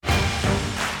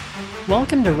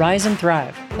Welcome to Rise and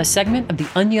Thrive, a segment of the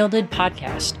Unyielded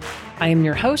podcast. I am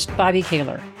your host, Bobby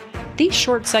Kaler. These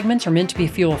short segments are meant to be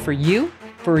fuel for you,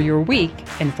 for your week,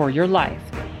 and for your life.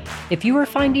 If you are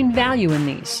finding value in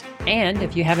these, and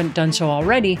if you haven't done so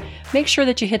already, make sure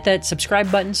that you hit that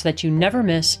subscribe button so that you never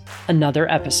miss another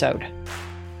episode.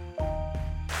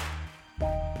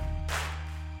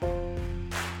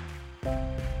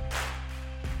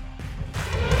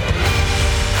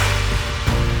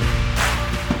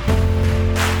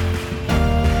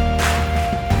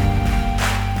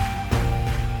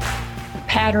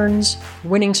 Patterns,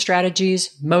 winning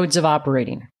strategies, modes of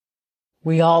operating.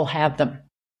 We all have them.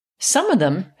 Some of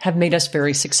them have made us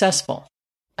very successful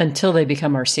until they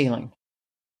become our ceiling.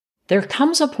 There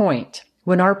comes a point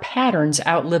when our patterns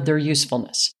outlive their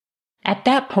usefulness. At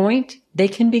that point, they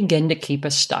can begin to keep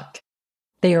us stuck.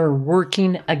 They are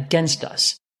working against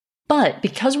us. But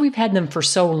because we've had them for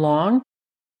so long,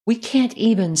 we can't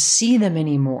even see them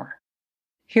anymore.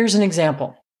 Here's an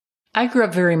example. I grew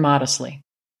up very modestly.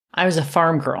 I was a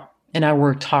farm girl, and I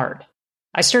worked hard.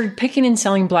 I started picking and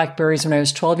selling blackberries when I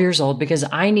was 12 years old because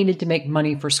I needed to make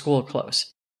money for school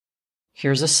clothes.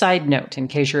 Here's a side note, in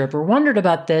case you're ever wondered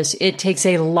about this, it takes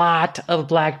a lot of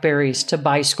blackberries to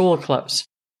buy school clothes.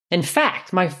 In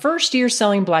fact, my first year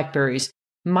selling blackberries,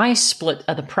 my split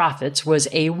of the profits was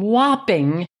a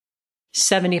whopping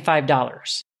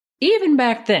 $75. Even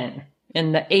back then,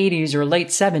 in the 80s or late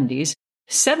 70s,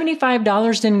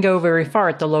 $75 didn't go very far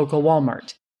at the local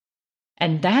Walmart.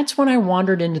 And that's when I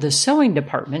wandered into the sewing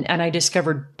department and I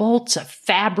discovered bolts of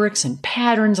fabrics and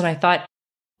patterns, and I thought,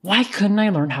 why couldn't I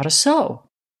learn how to sew?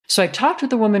 So I talked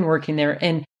with the woman working there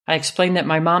and I explained that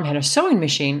my mom had a sewing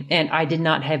machine and I did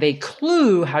not have a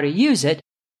clue how to use it,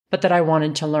 but that I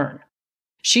wanted to learn.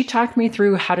 She talked me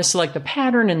through how to select the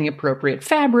pattern and the appropriate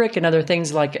fabric and other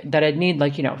things like that I'd need,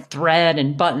 like, thread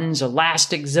and buttons,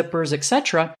 elastic, zippers,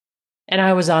 etc. And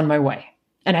I was on my way.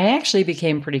 And I actually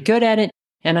became pretty good at it.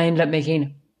 And I ended up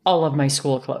making all of my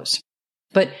school clothes.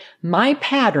 But my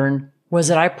pattern was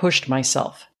that I pushed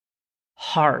myself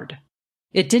hard.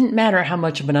 It didn't matter how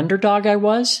much of an underdog I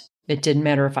was. It didn't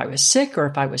matter if I was sick or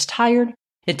if I was tired.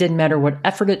 It didn't matter what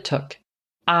effort it took.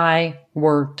 I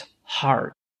worked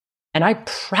hard. And I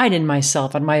prided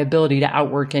myself on my ability to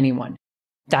outwork anyone.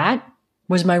 That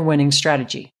was my winning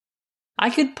strategy.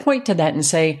 I could point to that and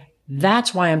say,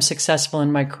 that's why I'm successful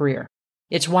in my career.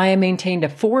 It's why I maintained a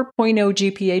 4.0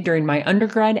 GPA during my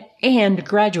undergrad and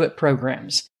graduate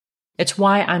programs. It's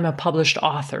why I'm a published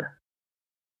author.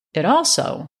 It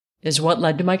also is what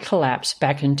led to my collapse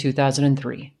back in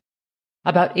 2003.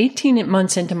 About 18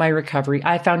 months into my recovery,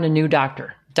 I found a new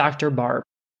doctor, Dr. Barb,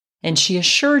 and she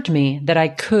assured me that I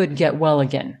could get well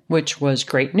again, which was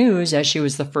great news as she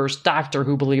was the first doctor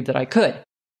who believed that I could.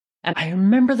 And I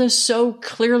remember this so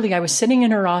clearly. I was sitting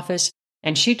in her office,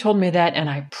 and she told me that, and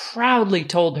I proudly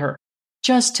told her,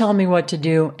 just tell me what to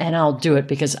do, and I'll do it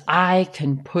because I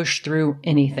can push through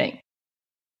anything.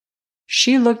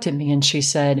 She looked at me and she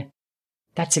said,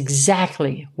 that's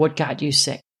exactly what got you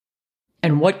sick.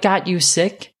 And what got you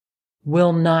sick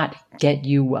will not get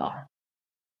you well.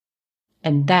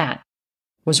 And that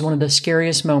was one of the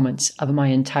scariest moments of my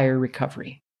entire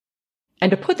recovery. And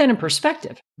to put that in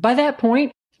perspective, by that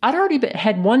point, I'd already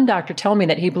had one doctor tell me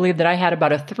that he believed that I had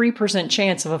about a 3%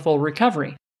 chance of a full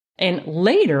recovery. And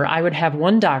later, I would have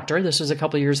one doctor, this was a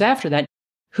couple of years after that,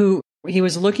 who he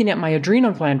was looking at my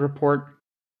adrenal gland report.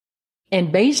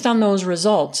 And based on those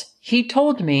results, he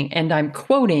told me, and I'm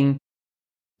quoting,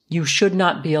 you should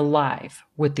not be alive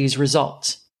with these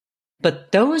results.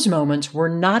 But those moments were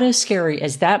not as scary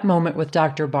as that moment with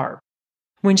Dr. Barb.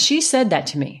 When she said that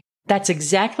to me, that's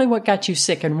exactly what got you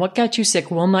sick, and what got you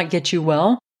sick will not get you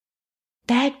well.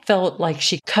 That felt like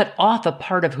she cut off a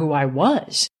part of who I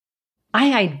was.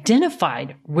 I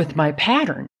identified with my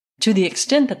pattern to the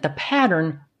extent that the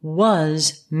pattern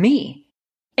was me.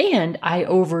 And I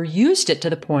overused it to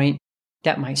the point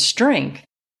that my strength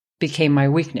became my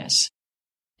weakness.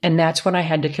 And that's when I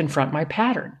had to confront my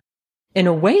pattern. In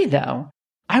a way, though,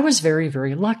 I was very,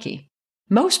 very lucky.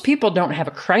 Most people don't have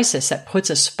a crisis that puts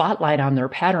a spotlight on their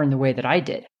pattern the way that I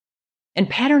did. And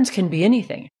patterns can be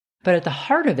anything, but at the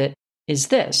heart of it is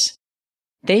this.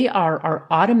 They are our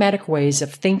automatic ways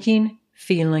of thinking,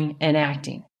 feeling, and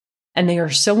acting. And they are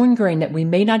so ingrained that we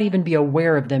may not even be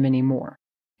aware of them anymore.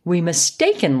 We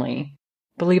mistakenly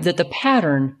believe that the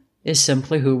pattern is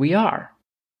simply who we are.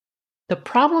 The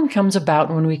problem comes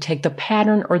about when we take the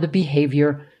pattern or the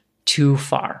behavior too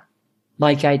far,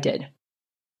 like I did.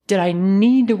 Did I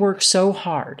need to work so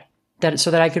hard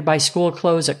so that I could buy school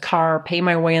clothes, a car, pay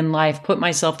my way in life, put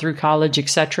myself through college,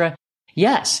 etc.?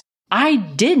 Yes, I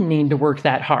did need to work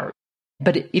that hard.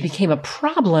 but it became a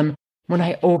problem when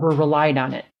I over-relied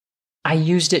on it. I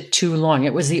used it too long.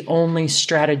 It was the only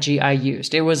strategy I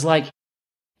used. It was like,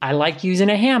 I like using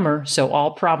a hammer, so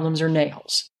all problems are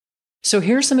nails. So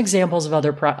here's some examples of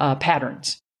other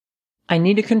patterns. I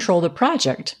need to control the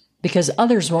project because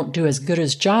others won't do as good a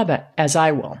job as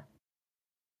I will.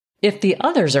 If the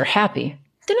others are happy,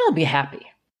 then I'll be happy.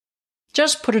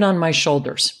 Just put it on my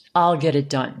shoulders. I'll get it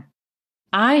done.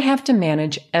 I have to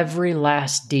manage every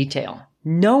last detail.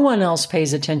 No one else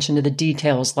pays attention to the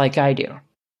details like I do.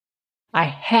 I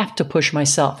have to push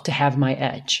myself to have my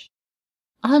edge.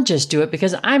 I'll just do it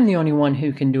because I'm the only one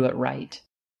who can do it right.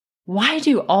 Why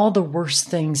do all the worst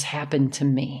things happen to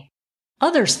me?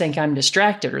 Others think I'm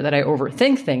distracted or that I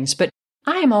overthink things, but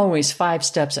I am always 5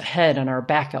 steps ahead on our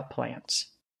backup plans.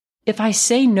 If I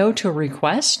say no to a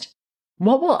request,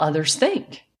 what will others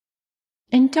think?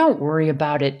 And don't worry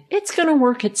about it. It's going to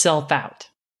work itself out.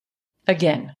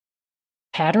 Again,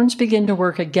 patterns begin to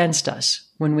work against us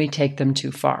when we take them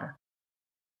too far.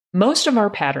 Most of our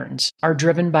patterns are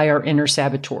driven by our inner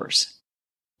saboteurs.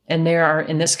 And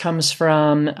this comes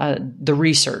from the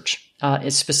research,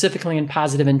 it's specifically in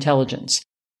positive intelligence.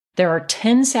 There are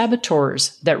 10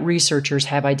 saboteurs that researchers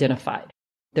have identified.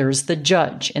 There's the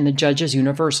judge, and the judge is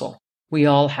universal. We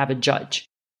all have a judge.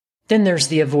 Then there's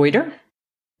the avoider,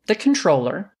 the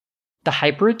controller, the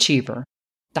hyperachiever,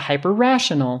 the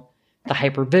hyperrational, the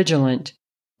hypervigilant,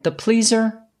 the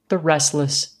pleaser, the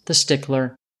restless, the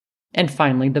stickler, and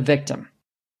finally the victim.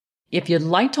 If you'd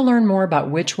like to learn more about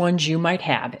which ones you might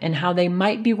have and how they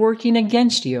might be working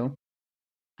against you,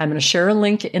 I'm going to share a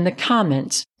link in the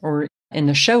comments or in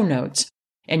the show notes,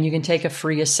 and you can take a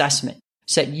free assessment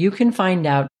so that you can find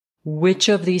out which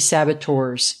of these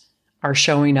saboteurs are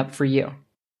showing up for you.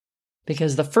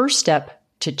 Because the first step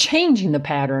to changing the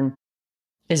pattern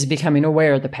is becoming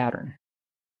aware of the pattern.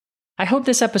 I hope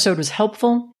this episode was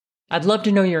helpful. I'd love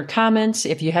to know your comments.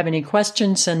 If you have any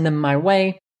questions, send them my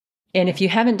way. And if you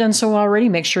haven't done so already,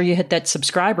 make sure you hit that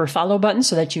subscribe or follow button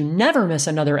so that you never miss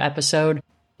another episode.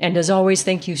 And as always,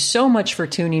 thank you so much for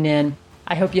tuning in.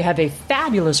 I hope you have a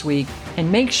fabulous week,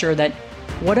 and make sure that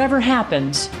whatever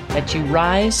happens, that you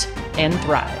rise and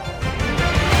thrive.